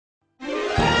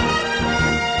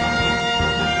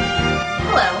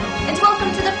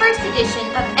edition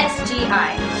of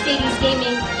SGI Sadies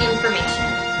Gaming Information.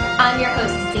 I'm your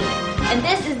host, Zena, and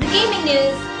this is the gaming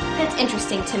news that's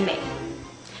interesting to me.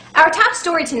 Our top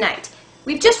story tonight.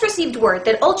 We've just received word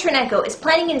that Ultra Neko is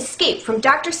planning an escape from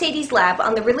Dr. Sadie's lab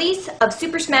on the release of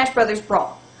Super Smash Bros.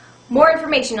 Brawl. More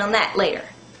information on that later.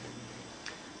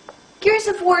 Gears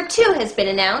of War 2 has been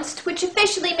announced, which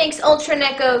officially makes Ultra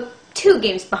Neko 2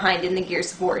 games behind in the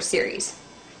Gears of War series.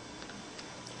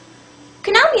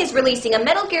 Konami is releasing a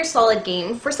Metal Gear Solid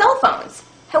game for cell phones.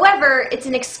 However, it's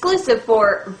an exclusive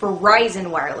for Verizon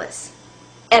Wireless.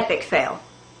 Epic fail.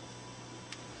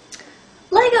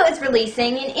 LEGO is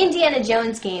releasing an Indiana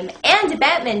Jones game and a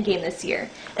Batman game this year,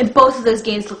 and both of those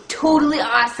games look totally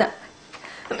awesome.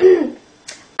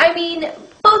 I mean,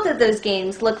 both of those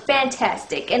games look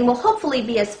fantastic and will hopefully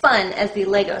be as fun as the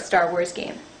LEGO Star Wars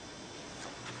game.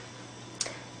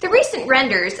 The recent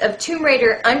renders of Tomb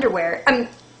Raider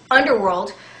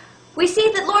Underworld, we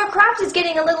see that Lara Croft is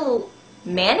getting a little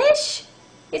mannish.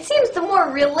 It seems the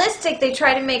more realistic they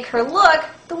try to make her look,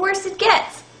 the worse it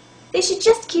gets. They should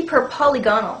just keep her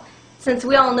polygonal, since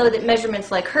we all know that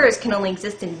measurements like hers can only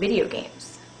exist in video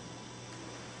games.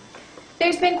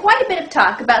 There's been quite a bit of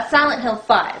talk about Silent Hill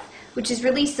 5, which has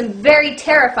released some very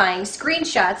terrifying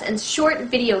screenshots and short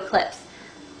video clips.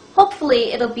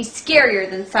 Hopefully it'll be scarier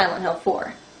than Silent Hill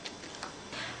 4.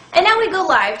 And now we go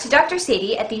live to Dr.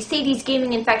 Sadie at the Sadies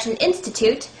Gaming Infection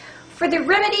Institute for the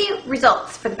remedy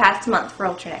results for the past month for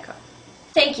Ultra Neko.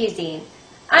 Thank you, Zine.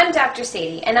 I'm Dr.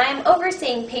 Sadie, and I am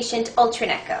overseeing patient Ultra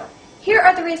Neko. Here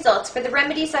are the results for the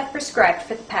remedies I've prescribed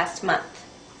for the past month.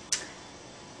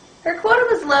 Her quota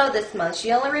was low this month.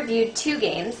 She only reviewed 2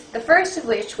 games, the first of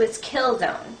which was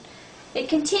Killzone. It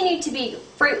continued to be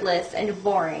fruitless and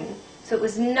boring, so it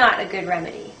was not a good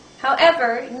remedy.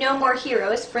 However, No More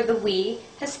Heroes for the Wii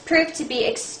has proved to be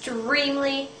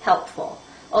extremely helpful.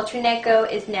 Ultra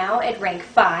Neko is now at rank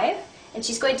 5, and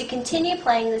she's going to continue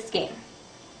playing this game.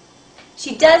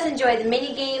 She does enjoy the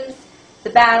mini-games,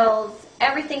 the battles,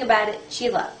 everything about it she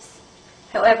loves.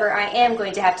 However, I am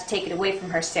going to have to take it away from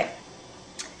her soon.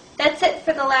 That's it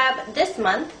for the lab this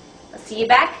month. I'll see you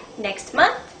back next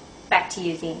month. Back to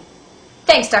you, Zine.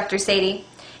 Thanks, Dr. Sadie.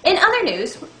 In other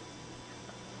news,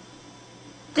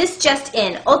 this just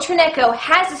in, Ultra Neko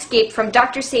has escaped from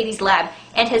Dr. Sadie's lab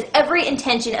and has every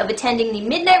intention of attending the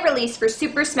midnight release for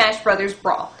Super Smash Bros.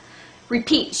 Brawl.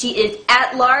 Repeat, she is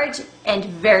at large and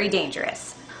very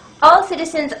dangerous. All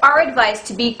citizens are advised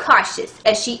to be cautious,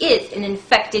 as she is an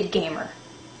infected gamer.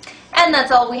 And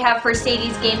that's all we have for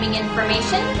Sadie's Gaming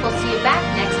Information. We'll see you back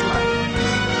next week.